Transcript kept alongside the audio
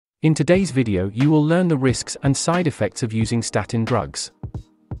In today's video you will learn the risks and side effects of using statin drugs.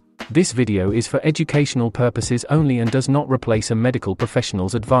 This video is for educational purposes only and does not replace a medical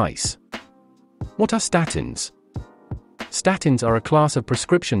professional's advice. What are statins? Statins are a class of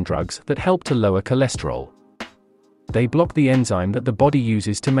prescription drugs that help to lower cholesterol. They block the enzyme that the body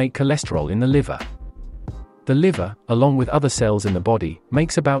uses to make cholesterol in the liver. The liver, along with other cells in the body,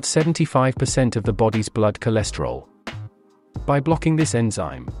 makes about 75% of the body's blood cholesterol. By blocking this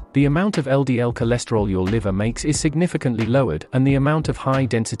enzyme, the amount of LDL cholesterol your liver makes is significantly lowered and the amount of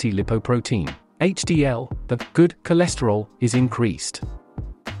high-density lipoprotein, HDL, the good cholesterol, is increased.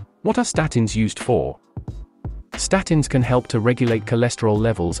 What are statins used for? Statins can help to regulate cholesterol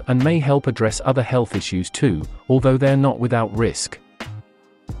levels and may help address other health issues too, although they're not without risk.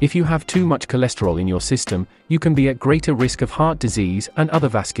 If you have too much cholesterol in your system, you can be at greater risk of heart disease and other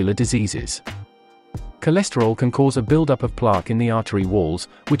vascular diseases. Cholesterol can cause a buildup of plaque in the artery walls,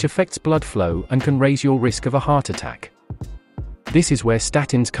 which affects blood flow and can raise your risk of a heart attack. This is where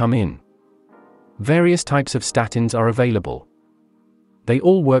statins come in. Various types of statins are available. They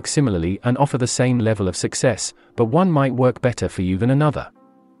all work similarly and offer the same level of success, but one might work better for you than another.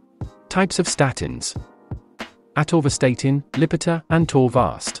 Types of statins: atorvastatin, Lipitor, and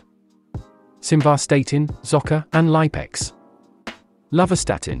Torvast; simvastatin, Zocca, and Lipex;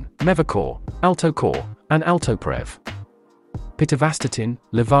 lovastatin, Mevacor, Altocor, and Altoprev; pitavastatin,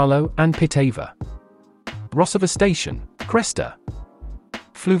 Livalo, and Pitava; rosuvastatin, Cresta;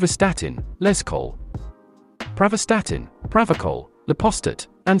 fluvastatin, Lescol; pravastatin, Pravachol, Lipostat,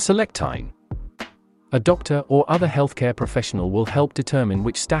 and Selectine. A doctor or other healthcare professional will help determine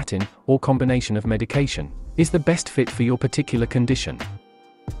which statin, or combination of medication, is the best fit for your particular condition.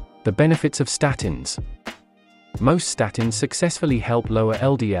 The benefits of statins. Most statins successfully help lower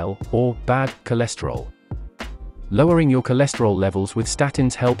LDL, or bad cholesterol. Lowering your cholesterol levels with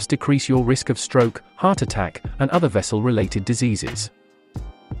statins helps decrease your risk of stroke, heart attack, and other vessel-related diseases.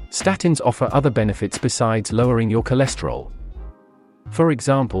 Statins offer other benefits besides lowering your cholesterol. For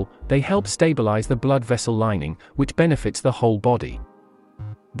example, they help stabilize the blood vessel lining, which benefits the whole body.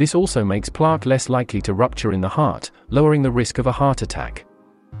 This also makes plaque less likely to rupture in the heart, lowering the risk of a heart attack.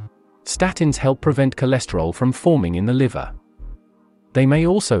 Statins help prevent cholesterol from forming in the liver. They may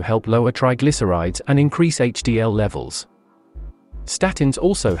also help lower triglycerides and increase HDL levels. Statins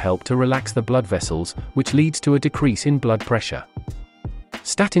also help to relax the blood vessels, which leads to a decrease in blood pressure.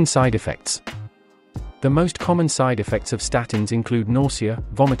 Statin side effects. The most common side effects of statins include nausea,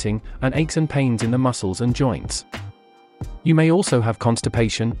 vomiting, and aches and pains in the muscles and joints. You may also have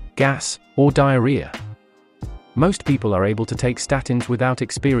constipation, gas, or diarrhea. Most people are able to take statins without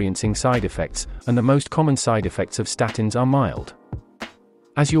experiencing side effects, and the most common side effects of statins are mild.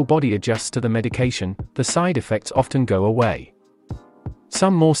 As your body adjusts to the medication, the side effects often go away.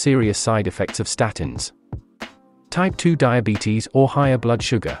 Some more serious side effects of statins: type 2 diabetes or higher blood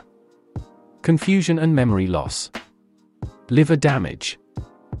sugar, confusion and memory loss, liver damage,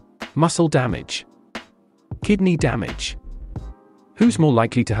 muscle damage, kidney damage. Who's more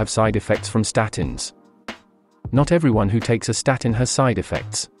likely to have side effects from statins? Not everyone who takes a statin has side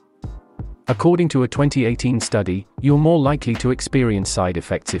effects. According to a 2018 study, you're more likely to experience side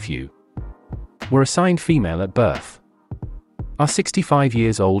effects if you were assigned female at birth, are 65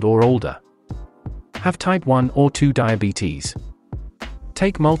 years old or older, have type 1 or 2 diabetes,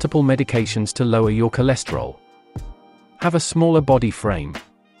 take multiple medications to lower your cholesterol, have a smaller body frame,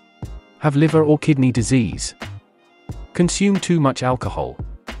 have liver or kidney disease, consume too much alcohol.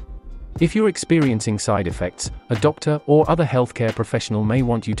 If you're experiencing side effects, a doctor or other healthcare professional may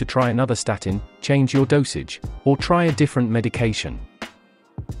want you to try another statin, change your dosage, or try a different medication.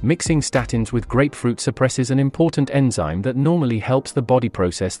 Mixing statins with grapefruit suppresses an important enzyme that normally helps the body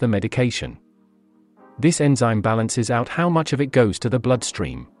process the medication. This enzyme balances out how much of it goes to the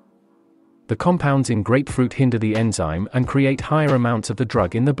bloodstream. The compounds in grapefruit hinder the enzyme and create higher amounts of the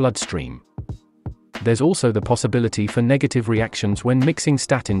drug in the bloodstream. There's also the possibility for negative reactions when mixing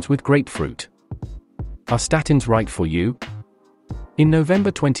statins with grapefruit. Are statins right for you? In November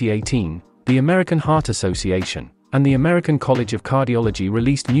 2018, the American Heart Association and the American College of Cardiology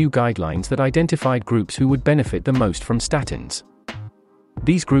released new guidelines that identified groups who would benefit the most from statins.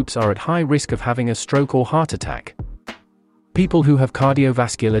 These groups are at high risk of having a stroke or heart attack: people who have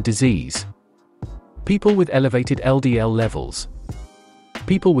cardiovascular disease, people with elevated LDL levels,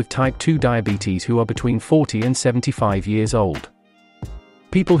 people with type 2 diabetes who are between 40 and 75 years old,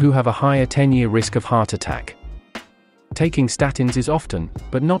 people who have a higher 10-year risk of heart attack. Taking statins is often,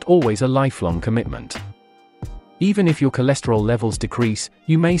 but not always, a lifelong commitment. Even if your cholesterol levels decrease,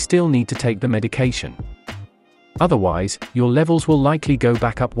 you may still need to take the medication. Otherwise, your levels will likely go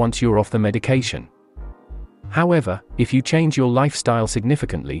back up once you're off the medication. However, if you change your lifestyle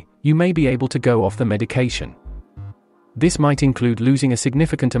significantly, you may be able to go off the medication. This might include losing a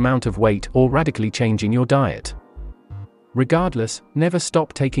significant amount of weight or radically changing your diet. Regardless, never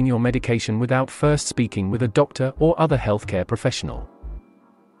stop taking your medication without first speaking with a doctor or other healthcare professional.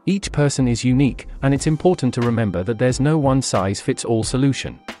 Each person is unique, and it's important to remember that there's no one-size-fits-all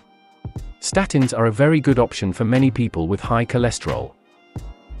solution. Statins are a very good option for many people with high cholesterol.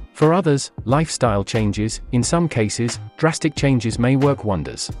 For others, lifestyle changes, in some cases, drastic changes may work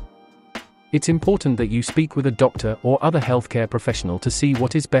wonders. It's important that you speak with a doctor or other healthcare professional to see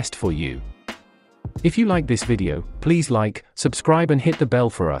what is best for you. If you like this video, please like, subscribe and hit the bell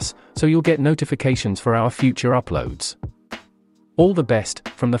for us, so you'll get notifications for our future uploads. All the best,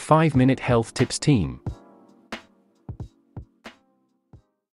 from the 5-Minute Health Tips team.